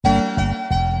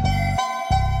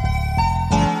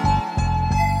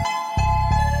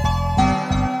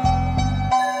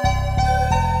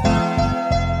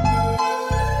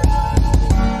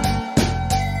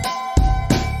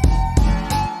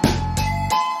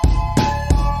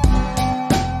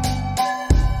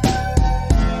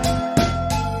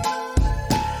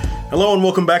Hello and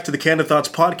welcome back to the Candid Thoughts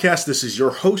Podcast. This is your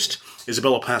host,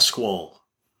 Isabella Pasquale.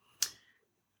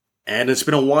 And it's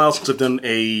been a while since I've done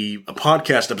a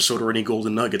podcast episode or any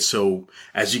golden nuggets. So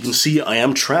as you can see, I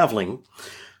am traveling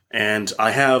and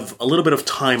I have a little bit of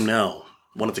time now.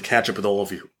 Wanted to catch up with all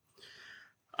of you.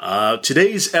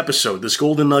 Today's episode, this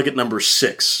golden nugget number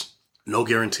 6, no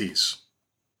guarantees.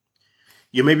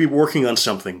 You may be working on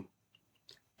something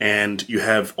and you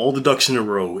have all the ducks in a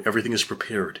row, everything is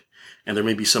prepared. And there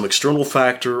may be some external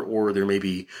factor, or there may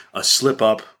be a slip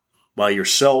up by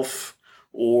yourself,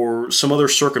 or some other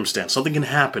circumstance. Something can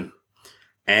happen.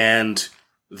 And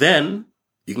then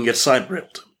you can get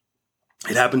side-railed.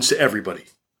 It happens to everybody.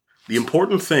 The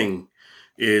important thing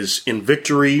is in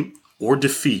victory or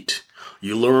defeat,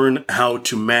 you learn how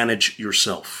to manage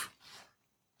yourself.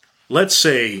 Let's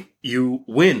say you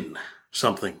win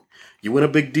something. You win a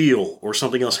big deal, or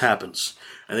something else happens.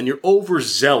 And then you're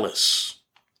overzealous.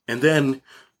 And then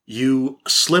you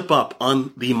slip up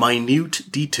on the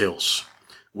minute details,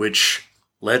 which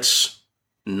let's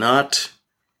not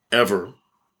ever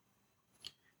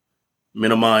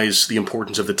minimize the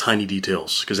importance of the tiny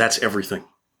details, because that's everything.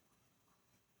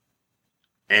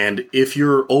 And if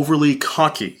you're overly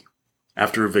cocky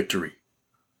after a victory,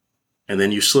 and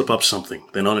then you slip up something,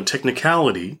 then on a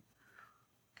technicality,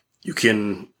 you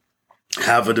can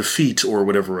have a defeat or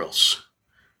whatever else,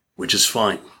 which is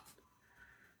fine.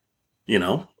 You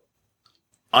know,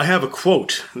 I have a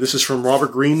quote. This is from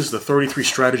Robert Greene's The 33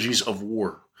 Strategies of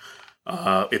War.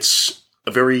 It's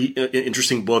a very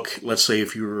interesting book. Let's say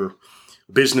if you're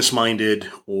business-minded,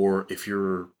 or if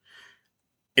you're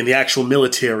in the actual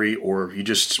military, or you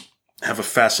just have a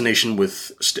fascination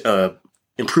with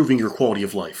improving your quality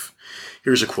of life.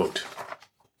 Here's a quote.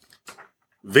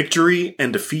 Victory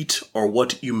and defeat are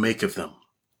what you make of them.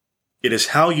 It is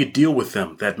how you deal with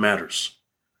them that matters.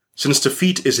 Since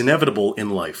defeat is inevitable in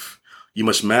life, you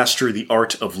must master the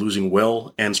art of losing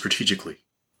well and strategically.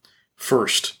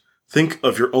 First, think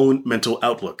of your own mental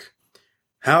outlook.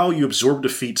 How you absorb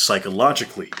defeat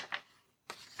psychologically.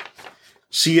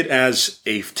 See it as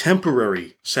a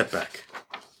temporary setback.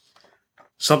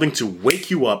 Something to wake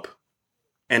you up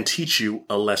and teach you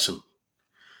a lesson.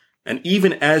 And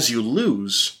even as you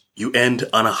lose, you end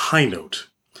on a high note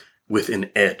with an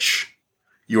edge.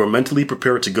 You are mentally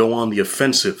prepared to go on the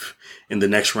offensive in the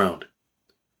next round.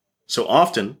 So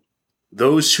often,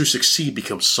 those who succeed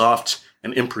become soft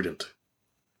and imprudent.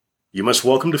 You must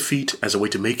welcome defeat as a way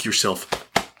to make yourself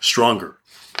stronger.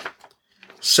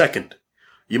 Second,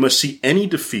 you must see any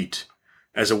defeat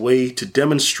as a way to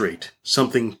demonstrate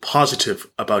something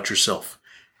positive about yourself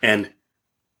and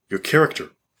your character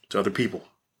to other people.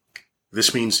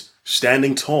 This means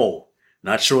standing tall,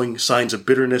 not showing signs of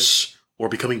bitterness or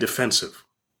becoming defensive.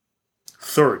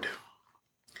 Third,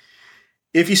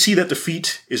 if you see that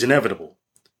defeat is inevitable,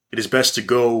 it is best to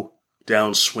go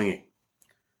down swinging.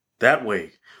 That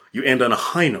way, you end on a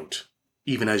high note,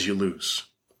 even as you lose.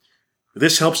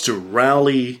 This helps to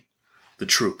rally the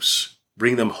troops,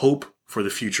 bring them hope for the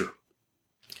future.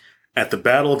 At the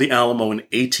Battle of the Alamo in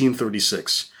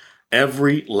 1836,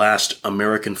 every last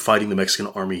American fighting the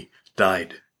Mexican army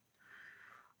died.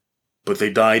 But they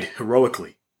died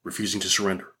heroically, refusing to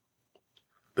surrender.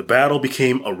 The battle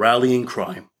became a rallying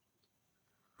cry.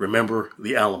 Remember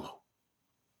the Alamo.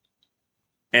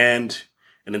 And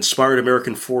an inspired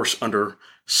American force under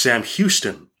Sam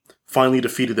Houston finally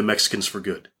defeated the Mexicans for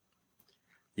good.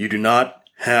 You do not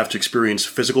have to experience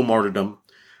physical martyrdom,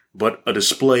 but a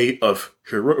display of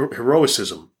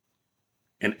heroism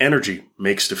and energy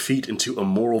makes defeat into a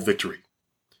moral victory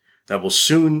that will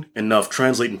soon enough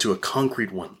translate into a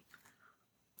concrete one.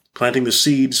 Planting the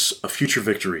seeds of future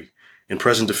victory in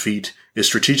present defeat is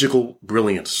strategical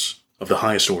brilliance of the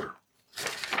highest order.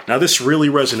 Now, this really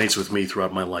resonates with me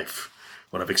throughout my life,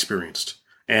 what I've experienced.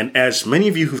 And as many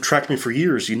of you who've tracked me for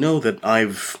years, you know that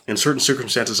in certain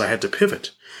circumstances, I had to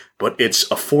pivot. But it's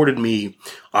afforded me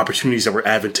opportunities that were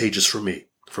advantageous for me,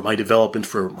 for my development,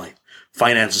 for my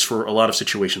finances, for a lot of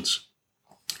situations.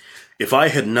 If I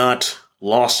had not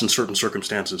lost in certain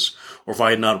circumstances, or if I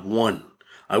had not won,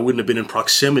 I wouldn't have been in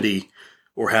proximity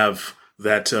or have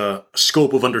that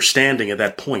scope of understanding at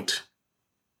that point,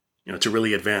 to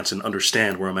really advance and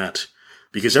understand where I'm at.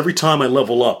 Because every time I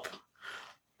level up,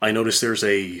 I notice it's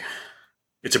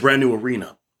a brand new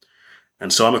arena.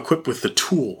 And so I'm equipped with the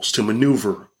tools to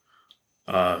maneuver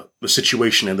the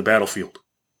situation and the battlefield.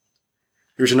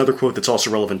 Here's another quote that's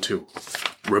also relevant too.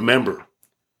 Remember,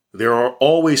 there are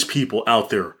always people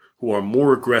out there who are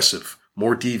more aggressive,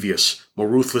 more devious, more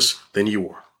ruthless than you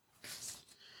are.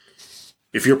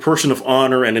 If you're a person of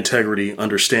honor and integrity,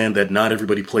 understand that not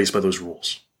everybody plays by those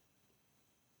rules.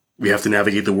 We have to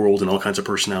navigate the world in all kinds of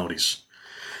personalities.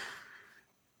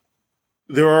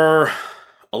 There are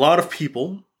a lot of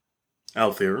people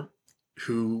out there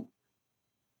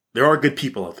there are good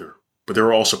people out there, but there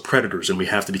are also predators, and we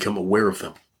have to become aware of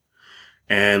them.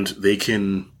 And they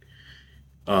can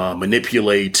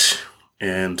manipulate,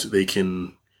 and they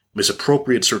can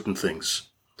misappropriate certain things,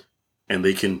 and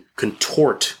they can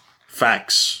contort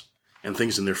facts and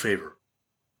things in their favor.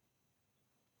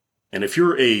 And if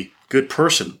you're a good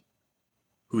person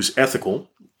who's ethical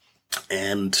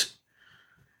and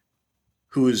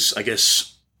who is, I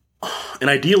guess, an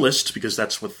idealist, because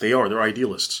that's what they are, they're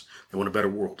idealists, they want a better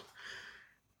world.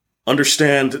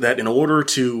 Understand that in order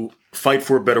to fight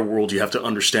for a better world, you have to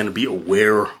understand and be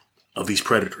aware of these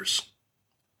predators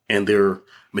and their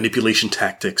manipulation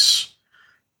tactics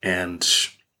and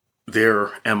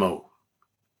their MO.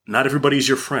 Not everybody's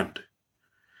your friend.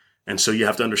 And so you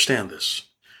have to understand this.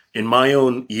 In my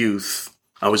own youth,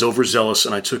 I was overzealous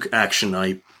and I took action.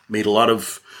 I made a lot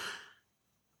of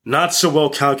not so well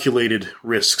calculated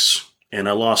risks, and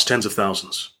I lost tens of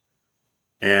thousands.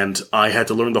 And I had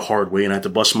to learn the hard way, and I had to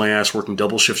bust my ass working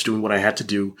double shifts doing what I had to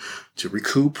do to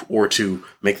recoup or to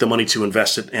make the money to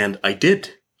invest it, and I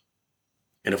did.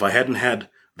 And if I hadn't had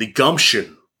the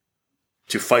gumption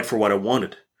to fight for what I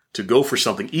wanted, to go for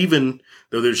something, even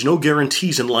though there's no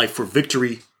guarantees in life for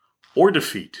victory or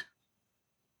defeat,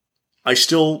 I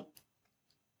still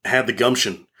had the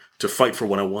gumption to fight for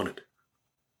what I wanted.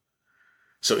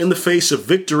 So in the face of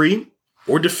victory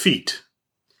or defeat,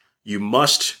 you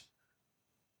must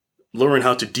learn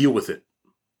how to deal with it,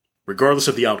 regardless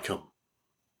of the outcome.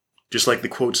 Just like the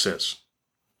quote says.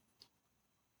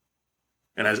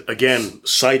 And again,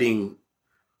 citing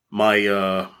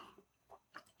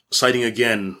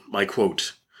again my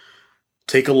quote,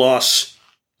 take a loss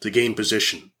to gain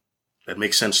position. That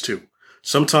makes sense too.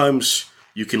 Sometimes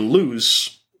you can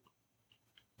lose,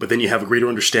 but then you have a greater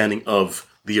understanding of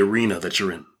the arena that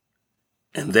you're in.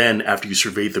 And then after you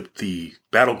survey the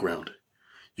battleground,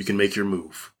 you can make your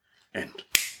move and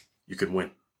you can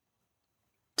win.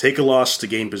 Take a loss to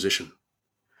gain position.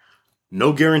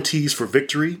 No guarantees for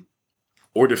victory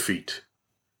or defeat.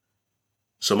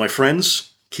 So my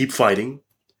friends, keep fighting.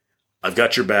 I've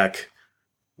got your back.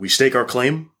 We stake our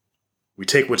claim, we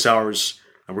take what's ours,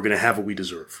 and we're going to have what we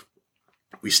deserve.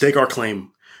 We stake our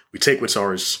claim, we take what's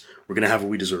ours, we're going to have what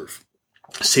we deserve.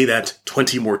 Say that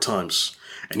 20 more times,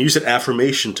 and use that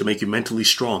affirmation to make you mentally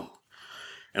strong.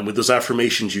 And with those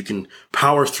affirmations, you can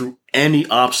power through any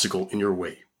obstacle in your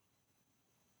way.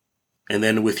 And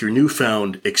then with your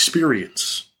newfound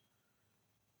experience,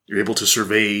 you're able to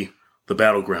survey the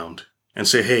battleground and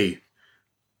say, hey,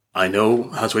 I know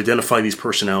how to identify these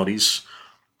personalities.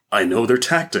 I know their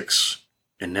tactics.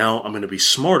 And now I'm going to be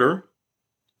smarter.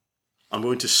 I'm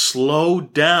going to slow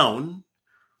down,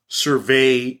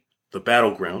 survey the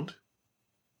battleground.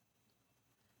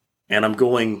 And I'm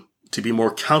going to be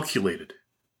more calculated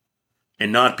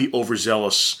and not be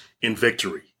overzealous in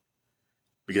victory.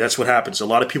 Because that's what happens. A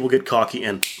lot of people get cocky,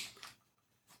 and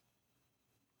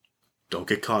don't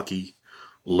get cocky.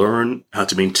 Learn how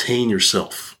to maintain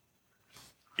yourself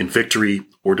in victory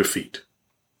or defeat.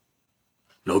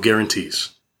 No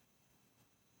guarantees.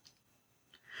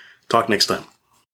 Talk next time.